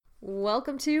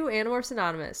Welcome to Animorphs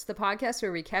Anonymous, the podcast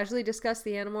where we casually discuss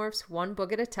the Animorphs one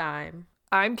book at a time.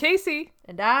 I'm Casey.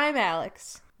 And I'm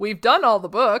Alex. We've done all the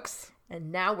books.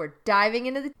 And now we're diving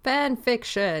into the fan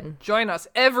fiction. Join us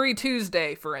every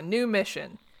Tuesday for a new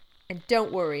mission. And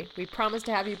don't worry, we promise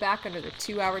to have you back under the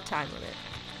 2-hour time limit.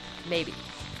 Maybe.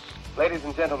 Ladies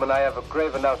and gentlemen, I have a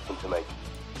grave announcement to make.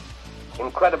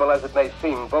 Incredible as it may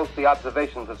seem, both the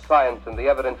observations of science and the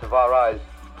evidence of our eyes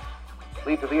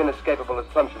lead to the inescapable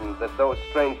assumption that those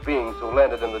strange beings who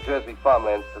landed in the Jersey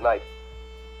farmlands tonight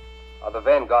are the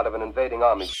vanguard of an invading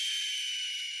army.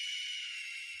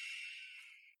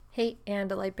 Hey,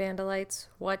 Bandalites,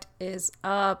 what is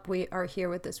up? We are here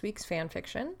with this week's fan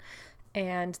fiction.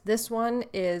 And this one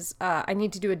is, I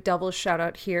need to do a double shout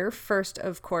out here. First,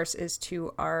 of course, is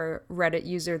to our Reddit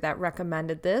user that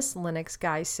recommended this, Linux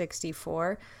Guy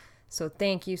 64. So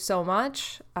thank you so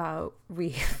much.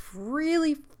 We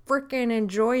really freaking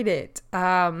enjoyed it.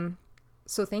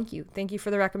 So thank you. Thank you for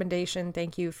the recommendation.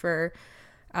 Thank you for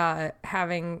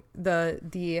having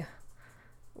the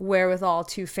wherewithal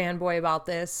to fanboy about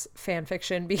this fan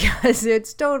fiction, because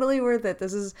it's totally worth it.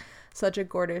 This is such a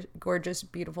gorgeous,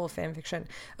 beautiful fan fiction.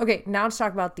 Okay, now let's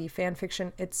talk about the fan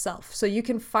fiction itself. So you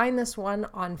can find this one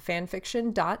on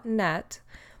fanfiction.net.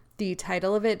 The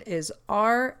title of it is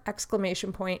R!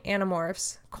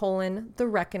 Animorphs, The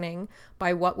Reckoning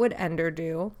by What Would Ender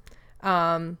Do?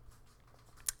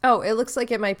 It looks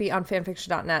like it might be on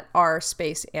fanfiction.net, R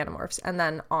space Animorphs, and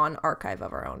then on Archive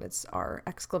of Our Own, it's R!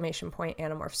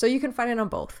 Animorphs. So you can find it on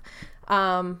both.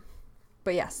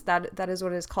 But yes, that is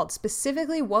what it is called.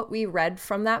 Specifically, what we read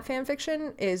from that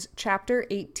fanfiction is Chapter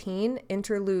 18,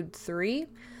 Interlude 3,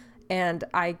 and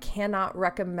I cannot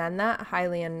recommend that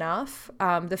highly enough.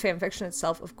 The fanfiction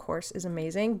itself, of course, is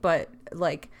amazing, but,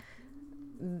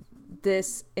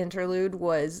 this interlude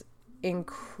was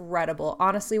incredible.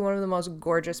 Honestly, one of the most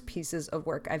gorgeous pieces of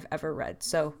work I've ever read,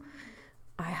 so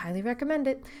I highly recommend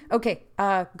it. Okay,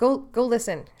 go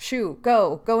listen. Shoo,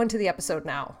 go into the episode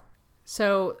now.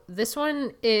 So this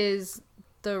one is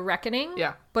The Reckoning.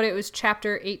 Yeah. But it was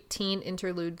Chapter 18,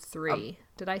 Interlude 3.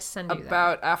 Did I send you that?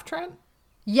 About Aftran?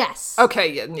 Yes.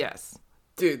 Okay, yes.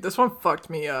 Dude, this one fucked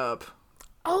me up.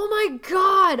 Oh my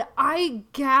god! I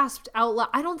gasped out loud.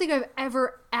 I don't think I've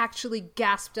ever actually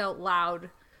gasped out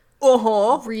loud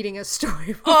reading a story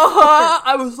before.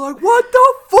 I was like, what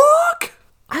the fuck?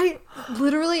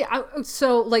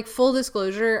 Full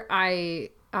disclosure,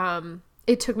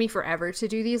 it took me forever to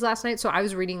do these last night, so I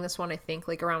was reading this one, I think,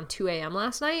 around 2 a.m.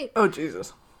 last night. Oh,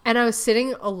 Jesus. And I was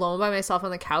sitting alone by myself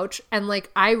on the couch, and,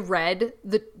 I read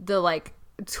the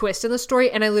twist in the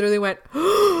story, and I literally went,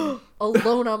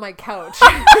 alone on my couch.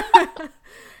 And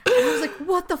I was like,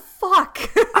 what the fuck?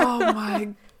 Oh, my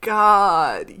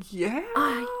God. Yeah.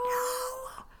 I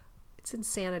know. It's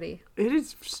insanity. It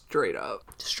is straight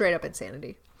up. Straight up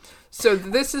insanity. So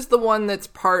this is the one that's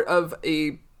part of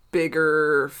a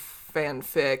bigger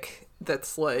fanfic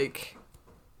that's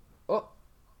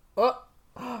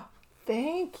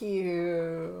thank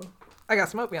you. I got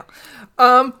some oatmeal.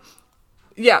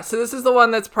 Yeah, so this is the one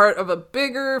that's part of a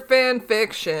bigger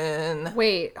fanfiction.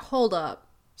 Wait, hold up.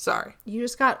 Sorry. You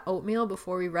just got oatmeal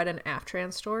before we read an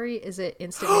Aftran story? Is it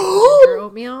instant maple ginger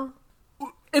oatmeal?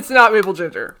 It's not maple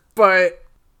ginger, but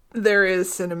there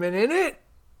is cinnamon in it.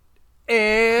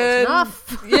 And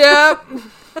close enough. Yep.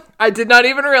 I did not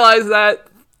even realize that.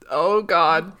 Oh,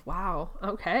 God. Wow.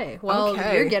 Okay. Well,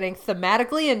 okay. You're getting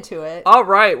thematically into it. All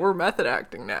right. We're method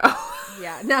acting now.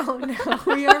 Yeah. No.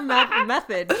 We are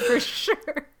method for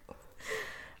sure.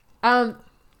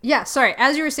 Yeah. Sorry.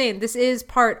 As you were saying, this is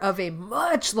part of a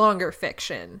much longer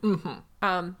fiction.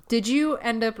 Mm-hmm. Did you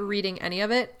end up reading any of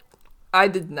it? I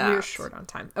did not. We were short on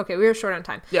time. Okay. We were short on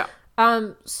time. Yeah.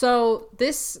 So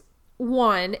this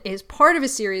one is part of a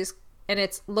series, and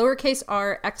it's lowercase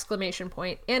r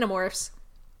Animorphs,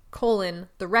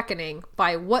 The Reckoning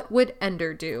by What Would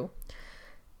Ender Do?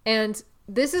 And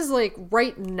this is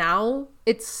right now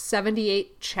it's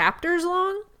 78 chapters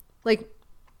long,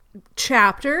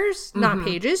 chapters, mm-hmm. not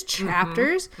pages,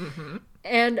 chapters. Mm-hmm.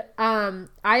 And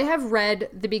I have read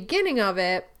the beginning of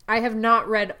it. I have not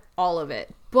read all of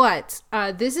it, but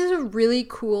this is a really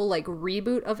cool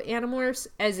reboot of Animorphs,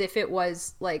 as if it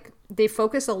was they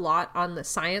focus a lot on the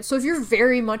science. So if you're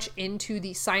very much into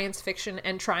the science fiction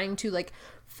and trying to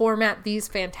format these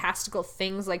fantastical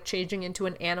things, changing into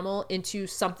an animal into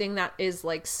something that is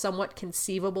somewhat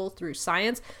conceivable through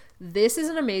science, this is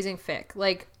an amazing fic.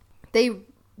 They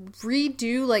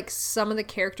redo some of the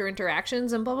character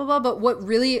interactions and blah blah blah, but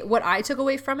what I took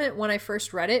away from it when I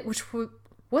first read it, which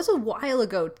was a while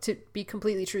ago, to be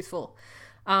completely truthful,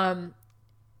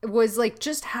 was like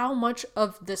just how much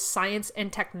of the science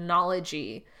and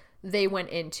technology they went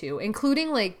into,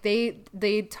 including like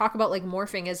they talk about like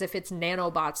morphing as if it's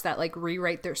nanobots that like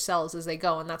rewrite their cells as they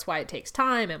go, and that's why it takes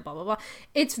time and blah blah blah.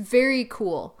 It's very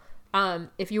cool.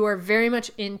 If you are very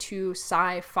much into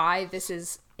sci-fi, this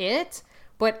is it.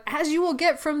 But as you will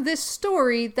get from this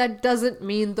story, that doesn't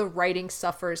mean the writing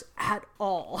suffers at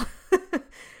all.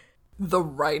 The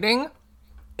writing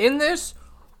in this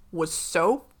was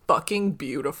so fucking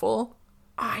beautiful.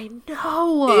 I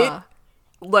know.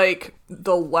 Like,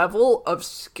 the level of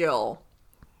skill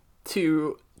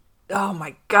to... Oh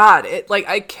my god. Like,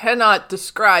 I cannot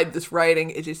describe this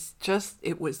writing. It is just...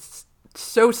 It was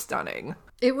so stunning.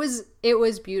 It was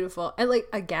beautiful. And, like,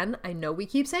 again, I know we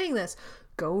keep saying this.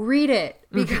 Go read it.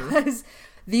 Because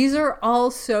these are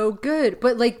all so good.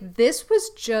 But, like, this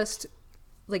was just,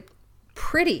 like,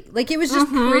 pretty. Like, it was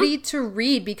just pretty to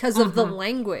read because of the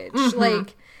language.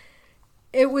 Like,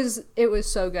 it was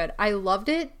so good. I loved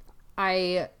it.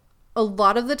 A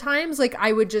lot of the times, like,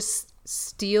 I would just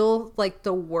steal like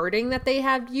the wording that they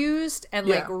have used and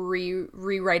like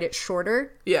rewrite it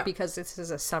shorter, because this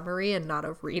is a summary and not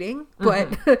a reading.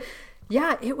 But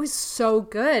yeah, it was so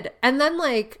good. And then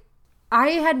like I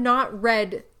had not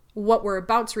read what we're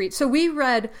about to read, so we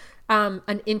read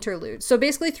an interlude. So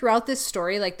basically throughout this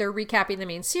story, like they're recapping the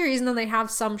main series and then they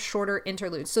have some shorter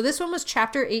interludes. So this one was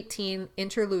chapter 18,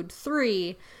 interlude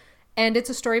 3, and it's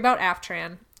a story about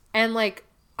Aftran. And like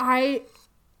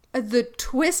the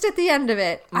twist at the end of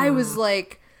it, I was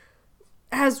like,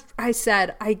 as I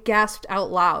said, I gasped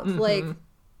out loud. Like,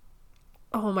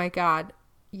 oh my god.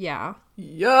 Yeah.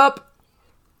 Yup.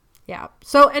 Yeah.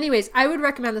 So anyways, I would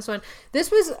recommend this one.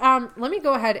 This was, let me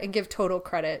go ahead and give total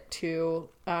credit to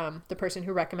the person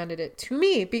who recommended it to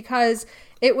me, because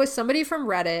it was somebody from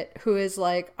Reddit who is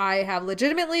like, I have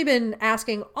legitimately been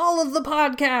asking all of the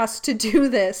podcasts to do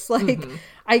this. Like,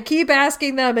 I keep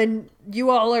asking them and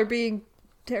you all are being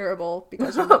terrible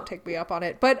because you won't take me up on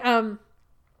it. But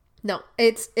no,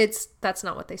 that's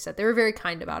not what they said. They were very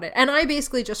kind about it. And I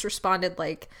basically just responded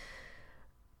like,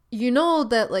 you know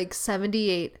that like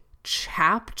 78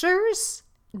 chapters,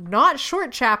 not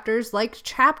short chapters, like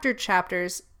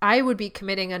chapters, I would be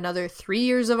committing another 3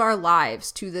 years of our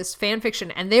lives to this fan fiction,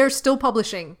 and they're still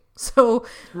publishing. So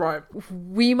right,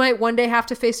 we might one day have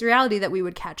to face the reality that we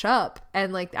would catch up,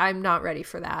 and like I'm not ready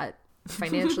for that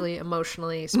financially,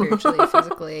 emotionally, spiritually,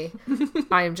 physically.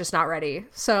 I am just not ready.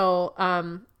 So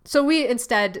so we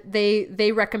instead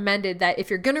they recommended that if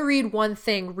you're gonna read one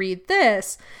thing, read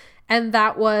this. And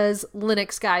that was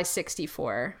Linux Guy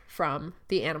 64 from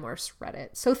the Animorphs Reddit.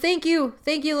 So thank you,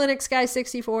 Linux Guy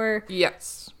 64.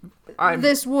 Yes,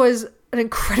 this was an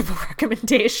incredible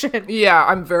recommendation. Yeah,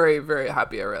 I'm very, very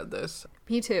happy I read this.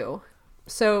 Me too.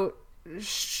 So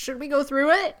should we go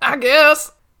through it? I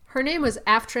guess. Her name was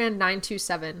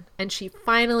Aftran927, and she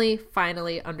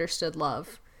finally understood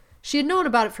love. She had known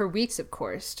about it for weeks, of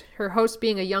course, her host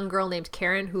being a young girl named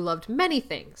Karen who loved many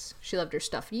things. She loved her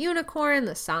stuffed unicorn,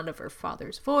 the sound of her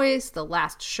father's voice, the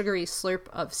last sugary slurp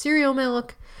of cereal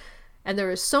milk, and there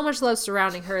was so much love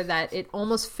surrounding her that it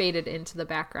almost faded into the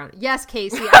background. Yes,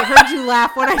 Casey, I heard you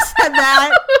laugh when I said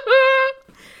that.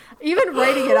 Even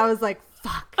writing it, I was like,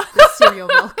 fuck, the cereal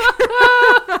milk.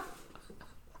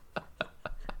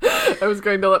 I was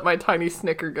going to let my tiny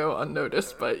snicker go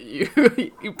unnoticed, but you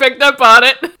picked up on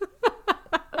it.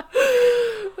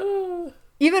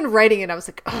 Even writing it, I was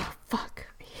like, oh, fuck.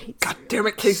 I hate God damn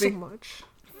it, Casey. so much.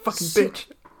 Fucking bitch.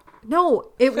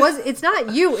 No, it's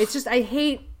not you. It's just I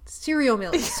hate cereal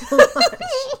milk so much.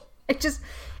 It's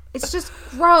just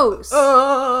gross.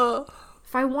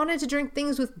 If I wanted to drink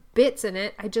things with bits in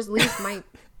it, I'd just leave my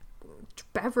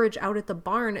beverage out at the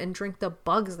barn and drink the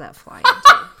bugs that fly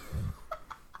into.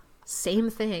 Same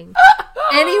thing.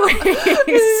 Anyways.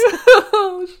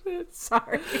 Oh, shit.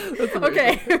 Sorry.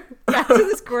 Okay. Back to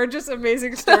this gorgeous,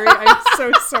 amazing story. I'm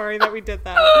so sorry that we did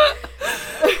that.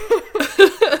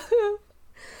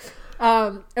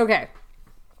 Okay.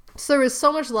 So there was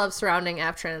so much love surrounding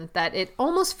Aftran that it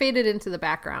almost faded into the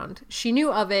background. She knew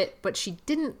of it, but she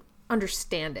didn't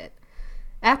understand it.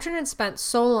 Aftran had spent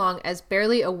so long as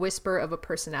barely a whisper of a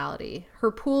personality.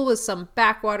 Her pool was some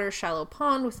backwater, shallow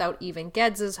pond without even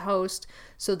Gedds as host,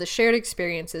 so the shared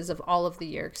experiences of all of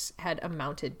the Yeerks had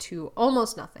amounted to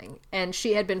almost nothing, and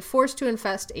she had been forced to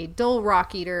infest a dull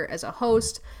rock eater as a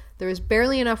host. There was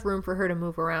barely enough room for her to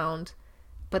move around,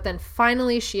 but then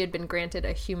finally she had been granted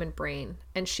a human brain,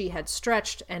 and she had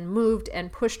stretched and moved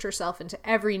and pushed herself into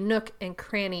every nook and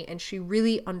cranny, and she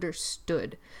really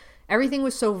understood. Everything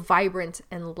was so vibrant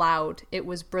and loud. It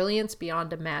was brilliance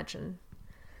beyond imagine.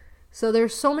 So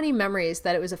there's so many memories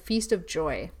that it was a feast of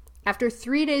joy. After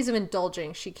 3 days of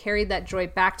indulging, she carried that joy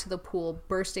back to the pool,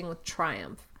 bursting with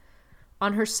triumph.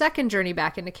 On her second journey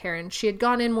back into Karen, she had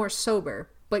gone in more sober,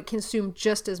 but consumed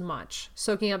just as much,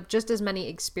 soaking up just as many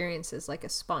experiences like a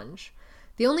sponge.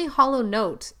 The only hollow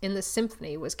note in the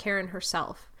symphony was Karen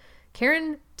herself.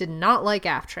 Karen did not like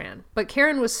Aftran, but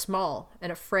Karen was small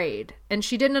and afraid, and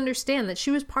she didn't understand that she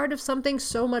was part of something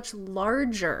so much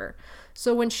larger.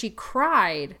 So when she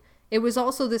cried, it was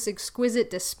also this exquisite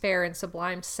despair and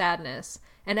sublime sadness,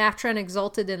 and Aftran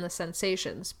exulted in the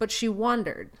sensations, but she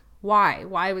wondered, why?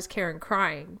 Why was Karen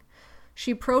crying?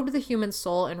 She probed the human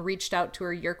soul and reached out to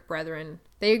her Yeerk brethren.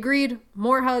 They agreed,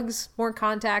 more hugs, more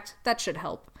contact, that should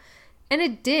help. And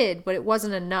it did, but it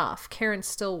wasn't enough. Karen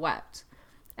still wept.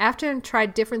 Aftran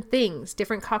tried different things,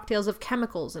 different cocktails of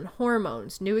chemicals and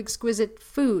hormones, new exquisite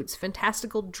foods,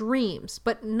 fantastical dreams,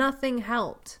 but nothing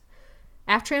helped.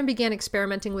 Aftran began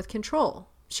experimenting with control.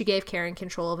 She gave Karen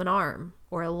control of an arm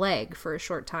or a leg for a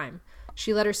short time.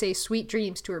 She let her say sweet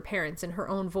dreams to her parents in her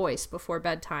own voice before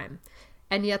bedtime,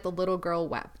 and yet the little girl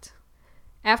wept.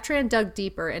 Aftran dug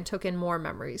deeper and took in more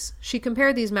memories. She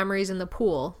compared these memories in the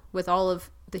pool with all of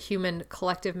the human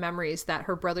collective memories that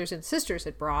her brothers and sisters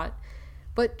had brought,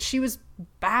 but she was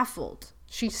baffled.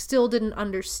 She still didn't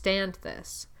understand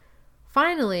this.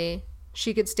 Finally,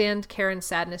 she could stand Karen's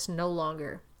sadness no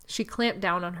longer. She clamped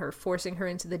down on her, forcing her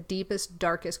into the deepest,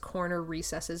 darkest corner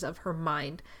recesses of her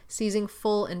mind, seizing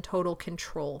full and total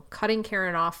control, cutting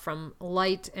Karen off from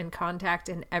light and contact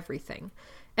and everything.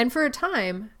 And for a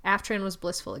time, Aftran was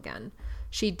blissful again.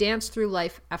 She danced through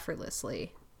life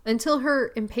effortlessly, until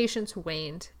her impatience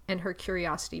waned and her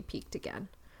curiosity peaked again.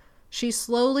 She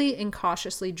slowly and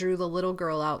cautiously drew the little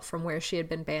girl out from where she had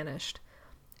been banished,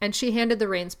 and she handed the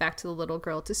reins back to the little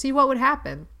girl to see what would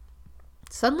happen.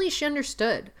 Suddenly she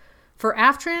understood. For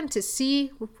Aftran, to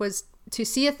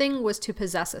see a thing was to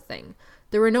possess a thing.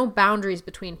 There were no boundaries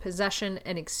between possession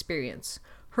and experience.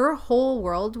 Her whole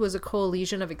world was a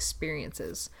coalition of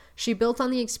experiences. She built on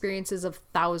the experiences of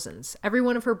thousands, every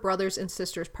one of her brothers and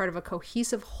sisters part of a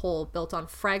cohesive whole built on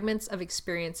fragments of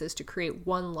experiences to create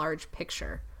one large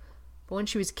picture. But when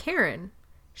she was Karen,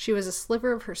 she was a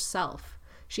sliver of herself.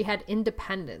 She had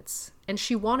independence, and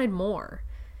she wanted more.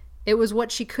 It was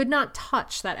what she could not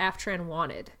touch that Aftran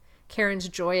wanted. Karen's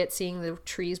joy at seeing the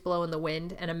trees blow in the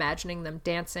wind and imagining them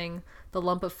dancing, the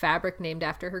lump of fabric named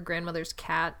after her grandmother's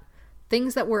cat,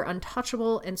 things that were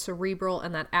untouchable and cerebral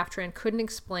and that Aftran couldn't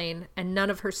explain and none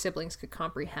of her siblings could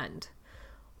comprehend.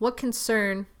 What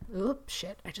concern... Oops,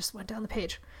 shit, I just went down the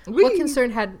page. Whee! What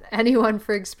concern had anyone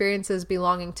for experiences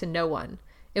belonging to no one?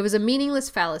 It was a meaningless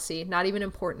fallacy, not even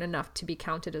important enough to be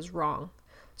counted as wrong.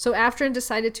 So Aftran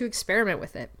decided to experiment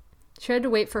with it. She had to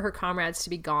wait for her comrades to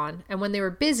be gone, and when they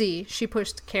were busy, she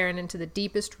pushed Karen into the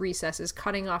deepest recesses,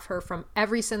 cutting off her from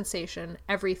every sensation,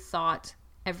 every thought,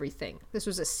 everything. This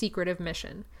was a secretive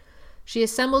mission. She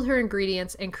assembled her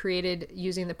ingredients and created,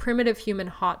 using the primitive human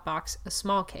hot box, a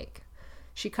small cake.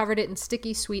 She covered it in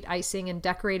sticky sweet icing and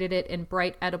decorated it in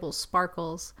bright edible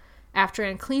sparkles.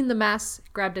 Aftran cleaned the mess,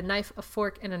 grabbed a knife, a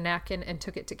fork, and a napkin, and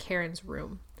took it to Karen's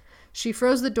room. She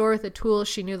froze the door with a tool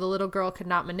she knew the little girl could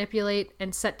not manipulate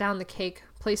and set down the cake,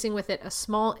 placing with it a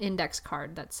small index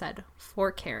card that said, "For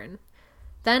Karen."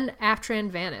 Then Aftran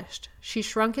vanished. She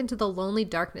shrunk into the lonely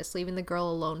darkness, leaving the girl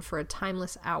alone for a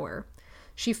timeless hour.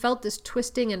 She felt this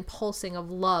twisting and pulsing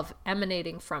of love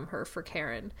emanating from her for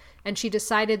Karen, and she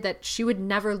decided that she would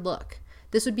never look.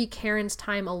 This would be Karen's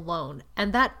time alone,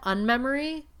 and that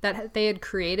unmemory that they had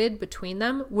created between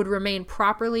them would remain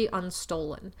properly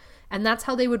unstolen, and that's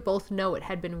how they would both know it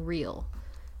had been real.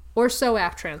 Or so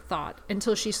Aftran thought,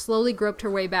 until she slowly groped her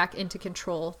way back into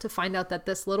control to find out that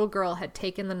this little girl had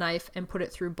taken the knife and put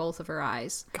it through both of her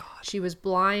eyes. God. She was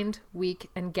blind, weak,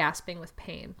 and gasping with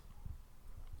pain.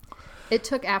 It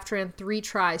took Aftran 3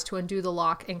 tries to undo the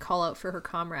lock and call out for her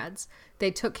comrades.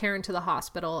 They took Karen to the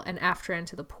hospital and Aftran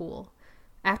to the pool.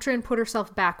 Aftran put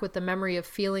herself back with the memory of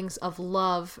feelings of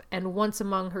love, and once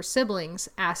among her siblings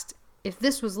asked, if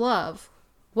this was love,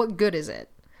 what good is it?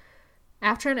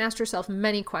 Aftran asked herself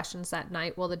many questions that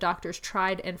night while the doctors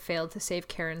tried and failed to save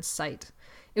Karen's sight.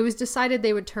 It was decided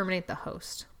they would terminate the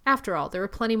host. After all, there were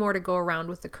plenty more to go around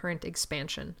with the current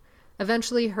expansion.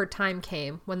 Eventually, her time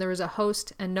came when there was a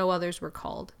host and no others were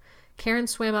called. Karen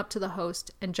swam up to the host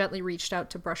and gently reached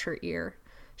out to brush her ear.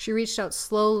 She reached out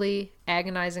slowly,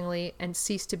 agonizingly, and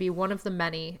ceased to be one of the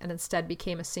many and instead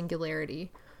became a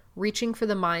singularity, reaching for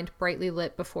the mind brightly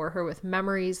lit before her with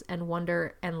memories and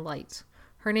wonder and light.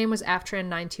 Her name was Aftran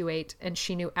 928, and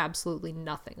she knew absolutely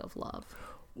nothing of love.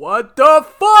 What the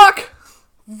fuck?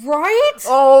 Right?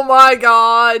 Oh my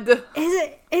god.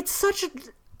 It's such a...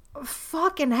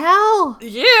 Fucking hell.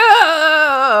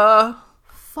 Yeah.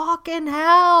 Fucking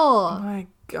hell. Oh my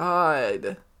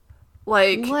god.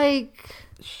 Like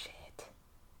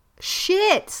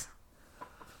shit.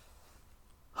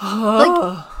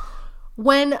 Like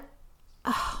when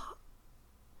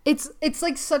it's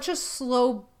like such a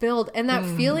slow build, and that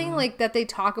feeling like that they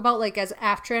talk about, like as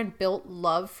Aftran built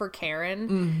love for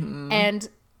Karen, and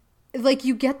like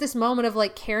you get this moment of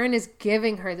like Karen is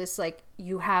giving her this like,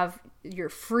 you have your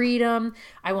freedom,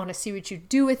 I want to see what you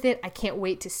do with it, I can't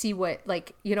wait to see what,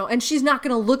 like, you know, and she's not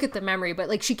gonna look at the memory, but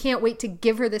like she can't wait to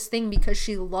give her this thing because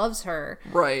she loves her,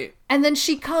 right? And then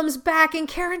she comes back and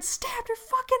Karen stabbed her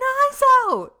fucking eyes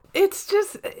out. It's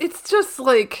just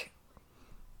like,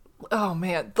 oh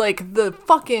man, like the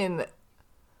fucking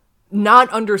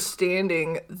not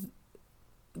understanding,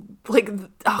 like,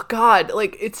 oh god,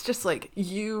 like it's just like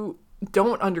you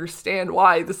don't understand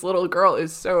why this little girl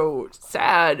is so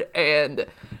sad, and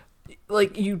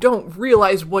like you don't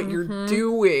realize what you're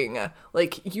doing,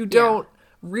 like you don't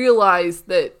realize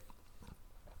that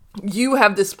you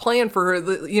have this plan for her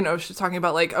that, you know, she's talking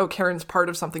about like, oh, Karen's part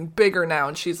of something bigger now,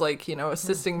 and she's like, you know,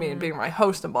 assisting me and being my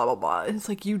host and blah blah blah. And it's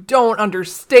like, you don't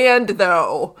understand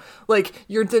though, like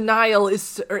your denial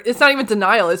is, or it's not even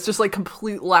denial, it's just like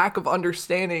complete lack of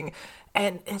understanding,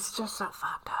 and it's just so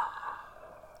fucked up.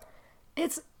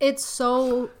 It's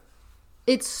so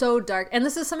dark, and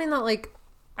this is something that like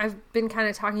I've been kind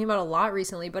of talking about a lot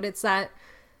recently, but it's that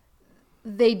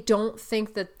they don't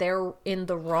think that they're in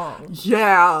the wrong.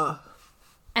 Yeah.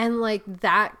 And like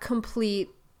that complete,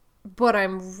 but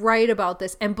I'm right about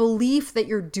this, and belief that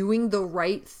you're doing the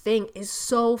right thing is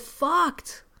so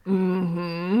fucked.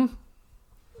 Oh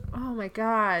my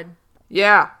god.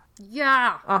 Yeah.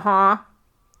 Yeah. Uh-huh.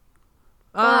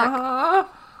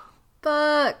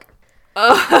 Fuck.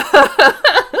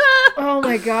 Oh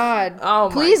my god. Oh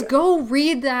my Please god. go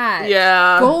read that.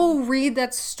 Yeah. Go read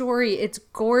that story. It's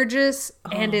gorgeous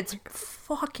and it's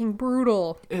fucking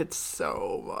brutal. It's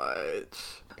so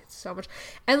much. It's so much.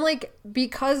 And like,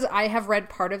 because I have read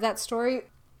part of that story,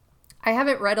 I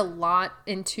haven't read a lot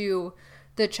into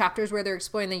the chapters where they're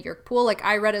exploring the Yeerk pool. Like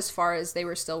I read as far as they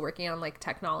were still working on like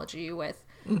technology with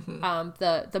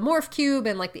the morph cube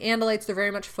and like the Andalites. They're very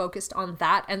much focused on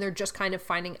that, and they're just kind of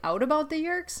finding out about the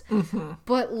Yeerks.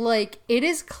 But like it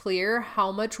is clear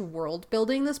how much world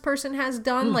building this person has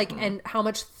done, like, and how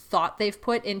much thought they've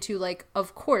put into like,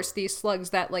 of course, these slugs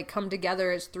that like come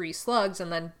together as 3 slugs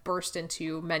and then burst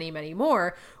into many, many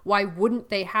more. Why wouldn't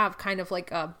they have kind of like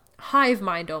a hive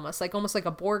mind, almost like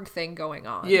a Borg thing going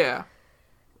on? Yeah.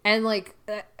 And like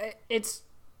it's,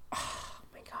 oh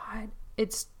my god,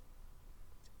 it's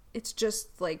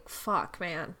just like, fuck,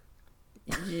 man.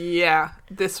 Yeah,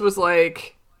 this was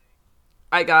like,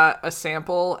 I got a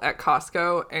sample at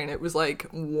Costco, and it was like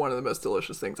one of the most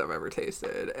delicious things I've ever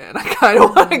tasted, and I kind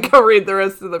of want to go read the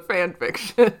rest of the fan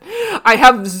fiction. I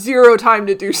have 0 time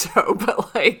to do so,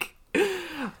 but like,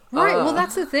 right. Well,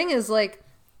 that's the thing, is like,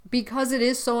 because it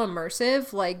is so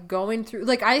immersive, like going through,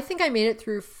 like I think I made it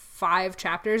through 5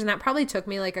 chapters, and that probably took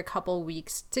me like a couple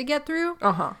weeks to get through.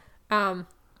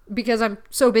 Because I'm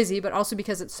so busy, but also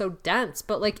because it's so dense.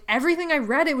 But like everything I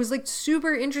read, it was like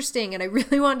super interesting, and I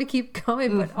really wanted to keep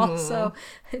going, but also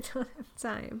I don't have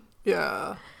time.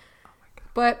 yeah.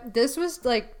 But this was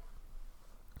like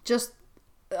just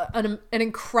an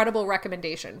incredible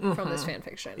recommendation from this fan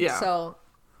fiction. Yeah. So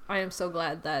I am so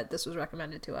glad that this was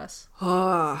recommended to us.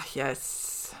 Oh,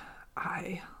 yes.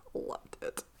 I loved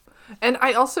it. And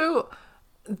I also,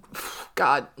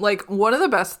 God, like one of the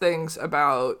best things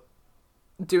about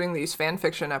doing these fan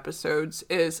fiction episodes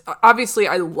is, obviously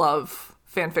I love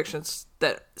fan fictions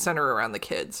that center around the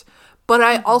kids, but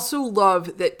I also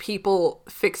love that people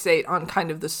fixate on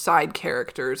kind of the side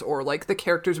characters, or like the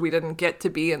characters we didn't get to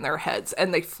be in their heads,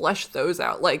 and they flesh those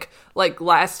out, like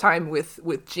last time with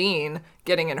Jean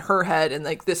getting in her head, and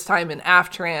like this time in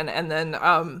Aftran, and then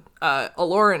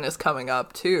Aloran is coming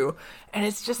up too, and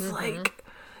it's just like,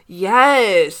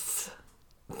 yes,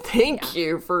 thank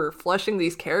you for fleshing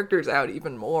these characters out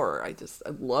even more. I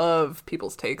love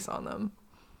people's takes on them.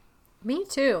 Me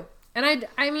too. And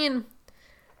I mean,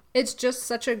 it's just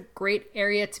such a great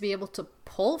area to be able to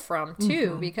pull from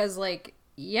too, because like,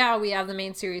 yeah, we have the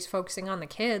main series focusing on the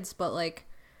kids, but like,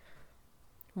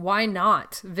 why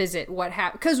not visit what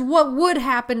happened? Because what would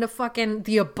happen to fucking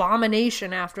the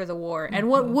Abomination after the war, and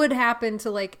what would happen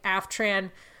to like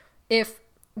Aftran if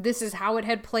this is how it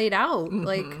had played out?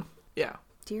 Like, Yeah.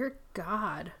 dear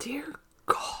God. Dear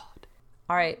God.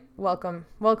 All right, welcome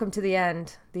to the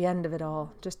end of it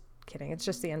all. Just kidding, it's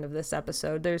just the end of this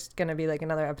episode. There's gonna be like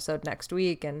another episode next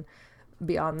week, and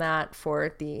beyond that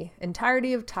for the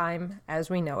entirety of time as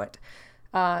we know it.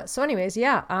 So anyways,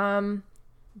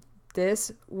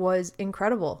 this was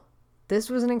incredible. This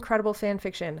was an incredible fan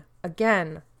fiction.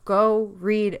 Again, go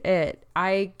read it.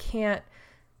 I can't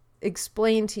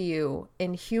explain to you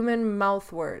in human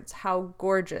mouth words how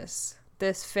gorgeous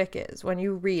this fic is when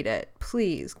you read it.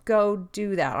 Please go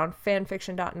do that on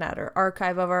fanfiction.net or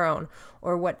Archive of Our Own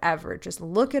or whatever. Just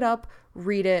look it up,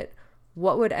 read it.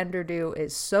 What Would Ender Do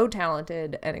is so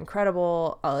talented and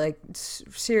incredible.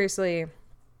 Seriously,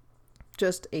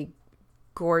 just a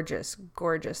gorgeous,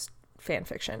 gorgeous fan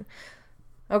fiction.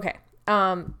 Okay.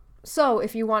 So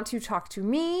if you want to talk to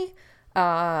me,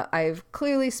 I've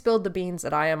clearly spilled the beans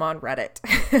that I am on Reddit.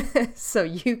 So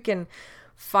you can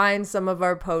find some of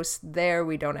our posts there.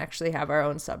 We don't actually have our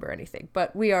own sub or anything,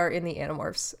 but we are in the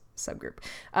Animorphs subgroup.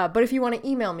 But if you want to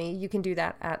email me, you can do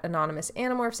that at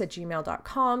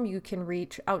anonymousanimorphs@gmail.com. You can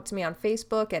reach out to me on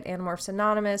Facebook at Animorphs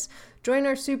Anonymous. Join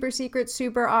our super secret,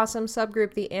 super awesome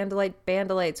subgroup, the Andalite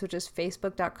Bandalites, which is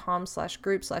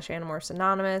facebook.com/group/Animorphs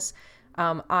Anonymous.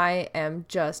 I am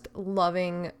just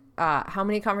loving how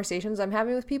many conversations I'm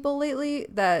having with people lately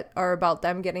that are about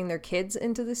them getting their kids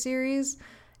into the series.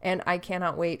 And I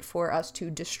cannot wait for us to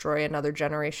destroy another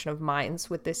generation of minds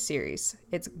with this series.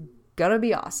 It's gonna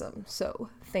be awesome.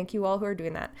 So thank you all who are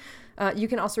doing that. You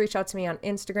can also reach out to me on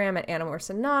Instagram at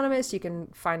Animorphs Anonymous. You can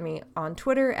find me on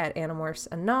Twitter at Animorphs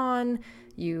Anon.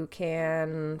 You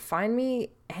can find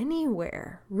me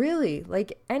anywhere, really,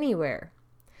 like anywhere.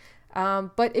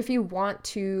 But if you want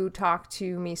to talk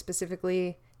to me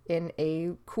specifically in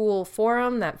a cool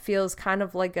forum that feels kind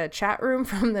of like a chat room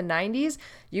from the 90s,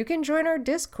 you can join our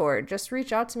Discord. Just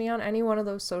reach out to me on any one of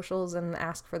those socials and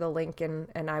ask for the link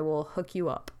and I will hook you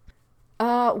up.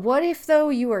 What if, though,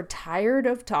 you are tired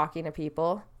of talking to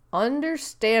people?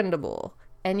 Understandable.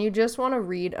 And you just want to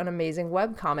read an amazing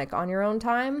webcomic on your own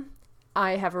time?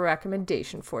 I have a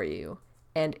recommendation for you.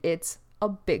 And it's a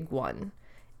big one.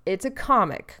 It's a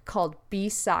comic called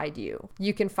Beside You.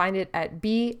 You can find it at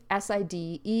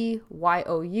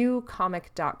BSIDEYOU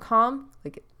comic.com,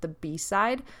 like the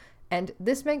B-side. And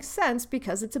this makes sense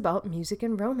because it's about music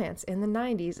and romance in the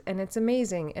 90s, and it's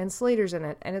amazing, and Slater's in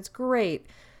it, and it's great.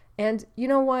 And you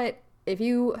know what? If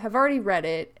you have already read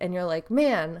it and you're like,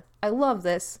 man, I love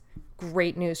this,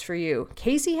 great news for you.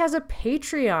 Casey has a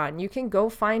Patreon. You can go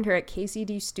find her at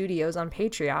KCD Studios on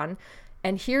Patreon.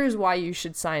 And here's why you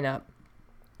should sign up.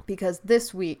 Because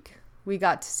this week, we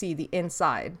got to see the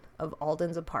inside of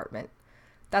Alden's apartment.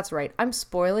 That's right, I'm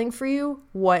spoiling for you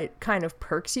what kind of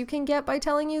perks you can get by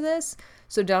telling you this.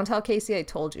 So don't tell Casey I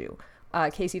told you.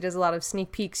 Casey does a lot of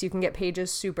sneak peeks. You can get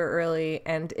pages super early,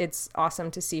 and it's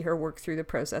awesome to see her work through the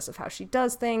process of how she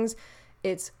does things.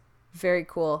 It's very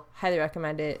cool. Highly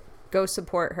recommend it. Go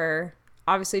support her.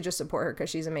 Obviously, just support her because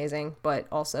she's amazing, but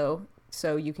also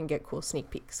so you can get cool sneak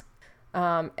peeks.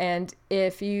 And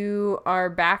if you are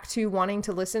back to wanting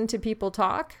to listen to people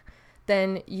talk,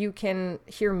 then you can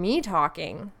hear me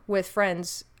talking with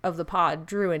friends of the pod,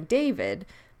 Drew and David,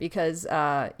 because,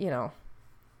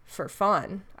 for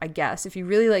fun, I guess, if you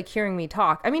really like hearing me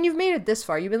talk. I mean, you've made it this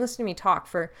far. You've been listening to me talk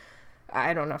for,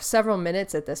 I don't know, several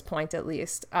minutes at this point, at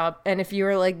least. And if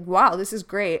you're like, wow, this is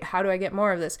great. How do I get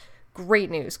more of this? Great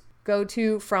news. Go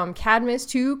to From Cadmus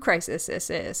to Crisis. This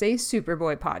is a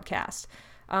Superboy podcast.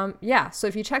 So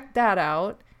if you check that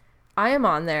out, I am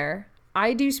on there.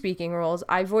 I do speaking roles.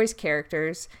 I voice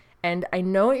characters. And I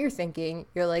know what you're thinking.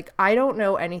 You're like, I don't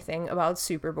know anything about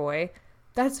Superboy.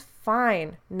 That's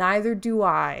fine. Neither do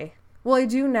I. Well, I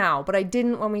do now, but I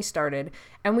didn't when we started.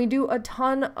 And we do a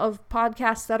ton of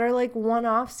podcasts that are like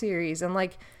one-off series and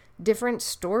like different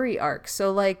story arcs.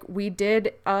 So like we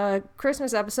did a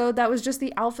Christmas episode that was just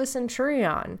the Alpha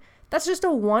Centurion. That's just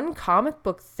a one comic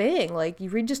book thing. Like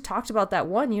we just talked about that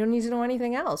one. You don't need to know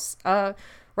anything else.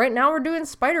 Right now we're doing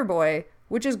Spider-Boy,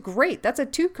 which is great. That's a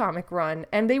 2 comic run,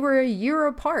 and they were a year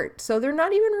apart. So they're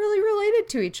not even really related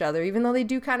to each other, even though they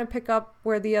do kind of pick up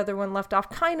where the other one left off.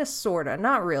 Kind of, sort of,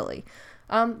 not really.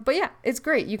 But yeah, it's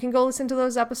great. You can go listen to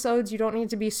those episodes. You don't need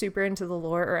to be super into the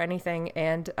lore or anything.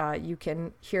 And you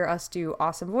can hear us do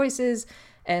awesome voices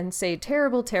and say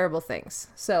terrible, terrible things.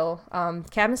 So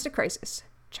Cadmus to Crisis.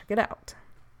 Check it out.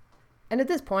 And at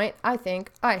this point, I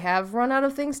think I have run out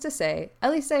of things to say.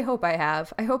 At least I hope I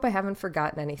have. I hope I haven't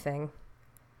forgotten anything.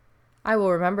 I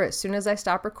will remember as soon as I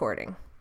stop recording.